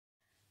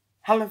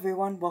Hello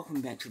everyone, welcome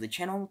back to the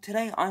channel.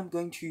 Today I'm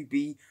going to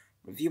be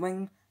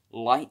reviewing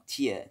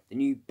Lightyear, the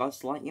new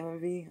Buzz Lightyear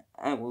movie,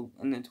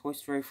 in the Toy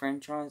Story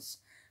franchise.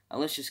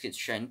 Let's just get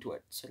straight into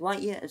it. So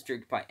Lightyear is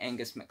directed by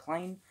Angus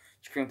MacLane,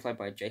 screenplay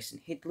by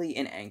Jason Headley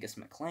and Angus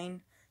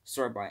MacLane,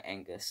 story by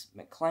Angus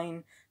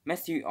MacLane,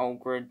 Matthew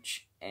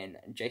Aldridge and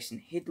Jason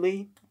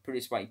Headley,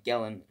 produced by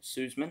Galen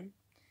Suzman,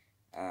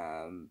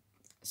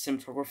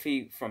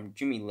 cinematography from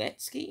Jimmy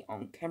Latsky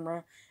on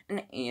camera,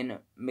 and Ian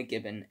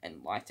McGibbon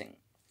in lighting.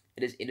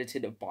 It is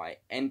edited by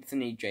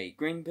Anthony J.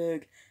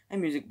 Greenberg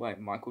and music by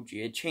Michael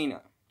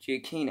Giacchino.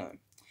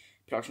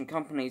 Production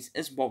companies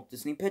is Walt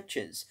Disney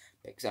Pictures,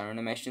 Pixar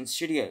Animation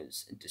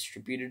Studios,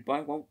 distributed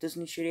by Walt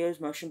Disney Studios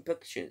Motion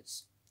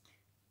Pictures.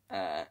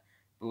 New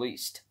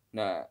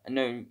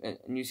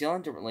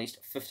Zealand released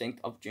 15th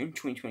of June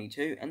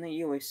 2022, and the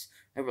US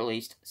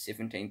released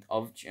 17th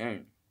of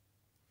June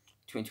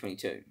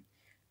 2022.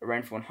 It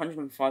ran for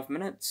 105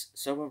 minutes,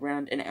 so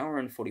around an hour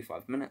and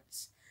 45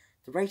 minutes.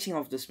 The rating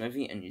of this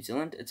movie in New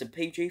Zealand, it's a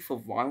PG for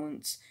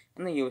violence.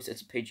 In the US,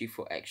 it's a PG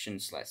for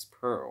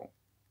action/peril.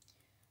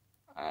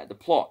 The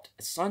plot: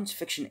 a science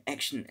fiction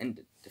action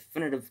and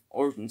definitive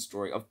origin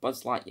story of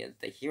Buzz Lightyear,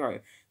 the hero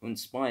who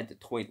inspired the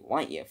toy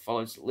Lightyear,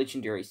 follows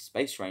legendary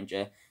space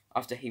ranger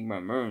after he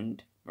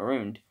marooned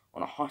on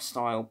a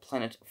hostile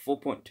planet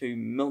 4.2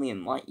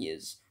 million light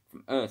years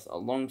from Earth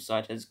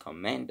alongside his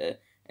commander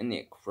and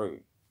their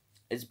crew.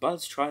 As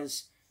Buzz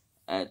tries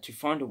to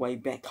find a way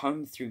back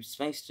home through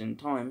space and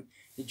time,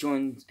 he's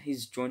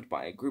joined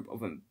by a group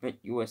of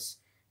ambitious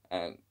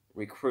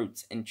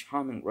recruits and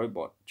charming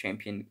robot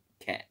champion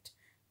cat,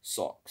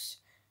 Socks.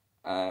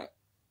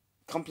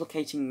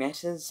 Complicating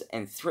matters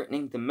and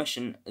threatening the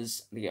mission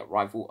is the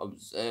arrival of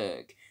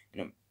Zurg,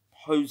 an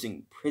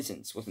imposing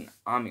presence with an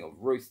army of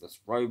ruthless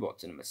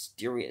robots and a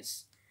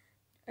mysterious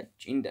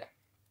agenda.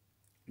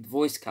 The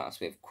voice cast: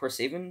 we have Chris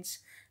Evans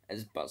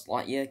as Buzz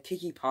Lightyear,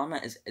 Kiki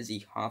Palmer as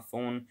Izzy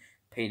Hawthorne,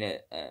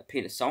 Peter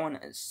Sowen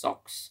as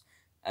Socks,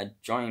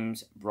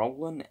 James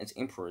Brolin as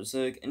Emperor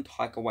Zurg, and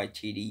Taika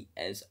Waititi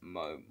as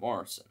Mo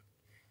Morrison.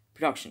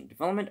 Production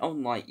development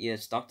on Lightyear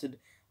started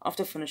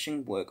after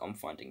finishing work on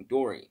Finding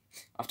Dory.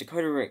 After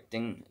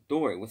co-directing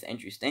Dory with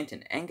Andrew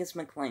Stanton, Angus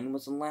MacLane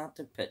was allowed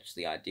to pitch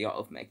the idea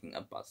of making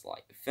a Buzz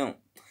Lightyear film.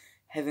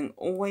 Having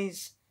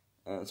always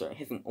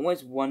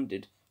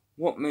wondered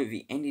what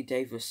movie Andy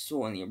Davis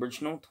saw in the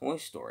original Toy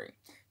Story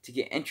to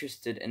get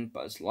interested in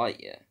Buzz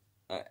Lightyear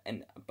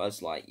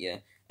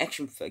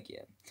action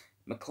figure.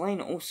 MacLane,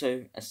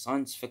 also a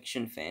science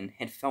fiction fan,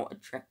 had felt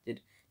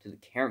attracted to the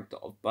character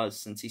of Buzz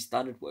since he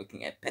started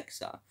working at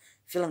Pixar,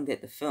 feeling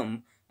that the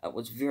film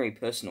was very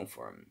personal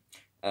for him,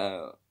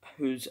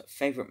 whose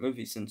favourite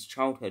movie since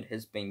childhood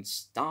has been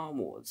Star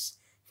Wars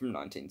from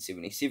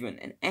 1977,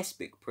 an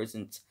aspect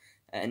present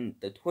in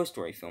the Toy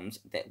Story films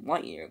that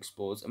Lightyear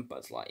explores in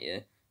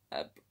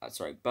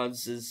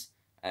Buzz's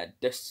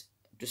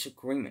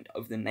disagreement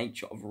over the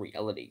nature of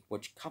reality,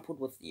 which, coupled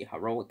with the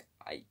heroic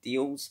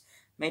ideals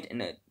made in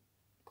a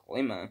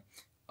glamour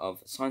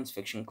of science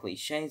fiction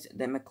cliches,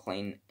 that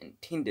MacLane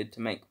intended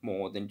to make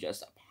more than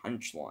just a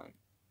punchline.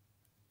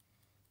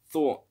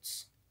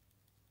 Thoughts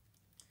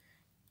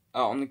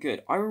on the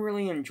good. I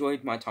really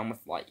enjoyed my time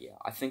with Lightyear.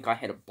 I think I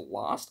had a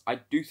blast.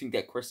 I do think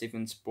that Chris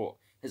Evans brought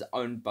his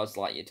own Buzz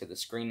Lightyear to the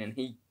screen, and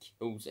he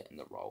kills it in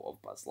the role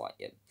of Buzz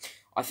Lightyear.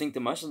 I think that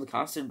most of the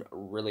cast did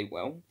really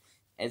well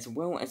as a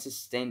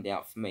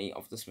standout for me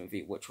of this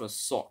movie, which was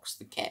Socks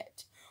the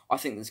cat. I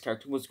think this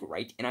character was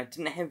great, and I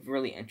didn't have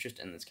really interest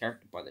in this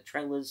character by the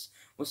trailers,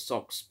 with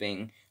Socks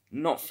being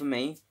not for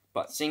me,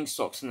 but seeing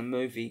Socks in the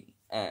movie,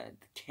 the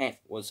cat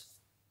was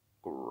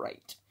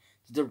great.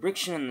 The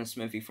direction in this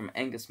movie from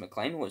Angus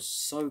MacLane was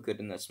so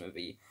good in this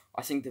movie.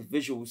 I think the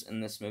visuals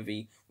in this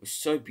movie were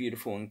so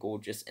beautiful and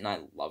gorgeous, and I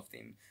love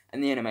them.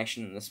 And the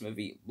animation in this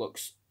movie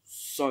looks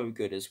so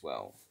good as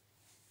well.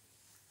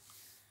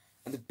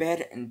 The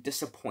bad and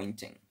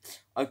disappointing.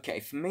 Okay,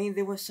 for me,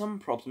 there were some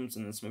problems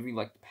in this movie,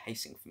 like the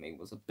pacing for me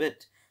was a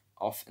bit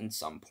off in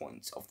some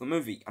points of the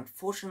movie.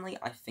 Unfortunately,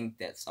 I think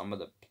that some of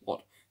the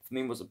plot for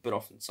me was a bit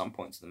off in some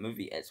points of the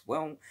movie as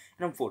well. And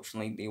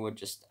unfortunately, there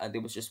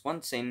was just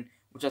one scene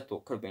which I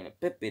thought could have been a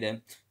bit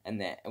better,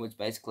 and that it was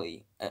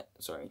basically it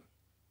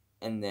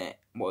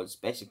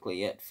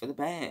for the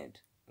bad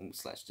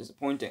 /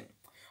 disappointing.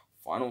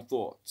 Final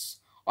thoughts.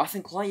 I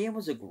think Lightyear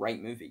was a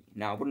great movie.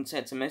 Now, I wouldn't say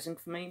it's amazing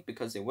for me,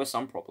 because there were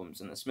some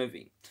problems in this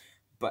movie,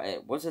 but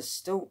it was a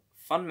still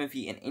fun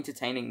movie and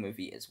entertaining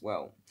movie as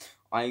well.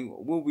 I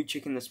will be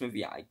checking this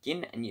movie out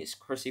again, and yes,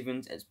 Chris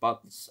Evans as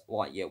Buzz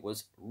Lightyear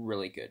was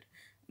really good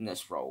in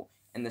this role,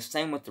 and the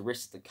same with the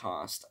rest of the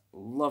cast.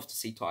 Love to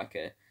see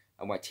Taika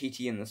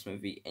Waititi in this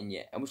movie, and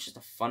yeah, it was just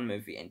a fun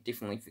movie, and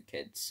definitely for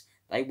kids.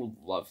 They will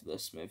love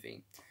this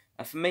movie.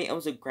 For me, it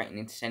was a great and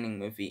entertaining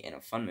movie, and a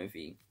fun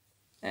movie.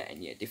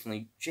 And yeah,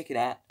 definitely check it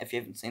out if you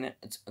haven't seen it.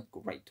 It's a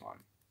great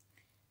time.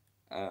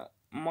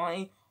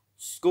 My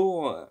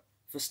score.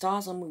 For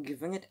stars, I'm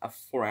giving it a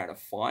 4 out of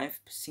 5.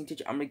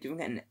 Percentage, I'm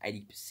giving it an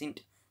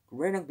 80%.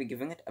 Grade, I'll be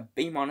giving it a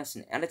B-, and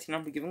out of 10,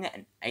 I'll be giving it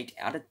an 8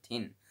 out of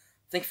 10.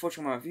 Thank you for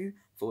watching my review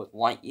for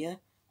Lightyear.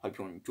 Hope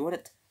you enjoyed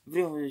it.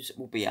 Videos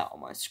will be out on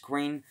my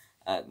screen.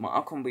 My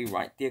icon will be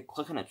right there.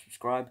 Click on it,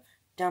 subscribe.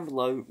 Down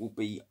below will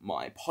be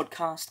my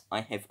podcast.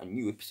 I have a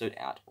new episode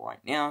out right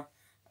now.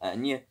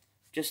 And yeah,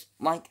 just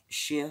like,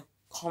 share,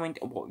 comment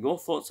on what your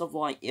thoughts of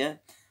Lightyear.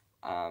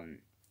 And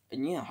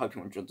yeah, I hope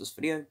you enjoyed this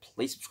video.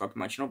 Please subscribe to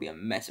my channel. It'll be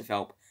a massive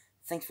help.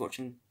 Thanks for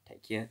watching.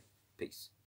 Take care. Peace.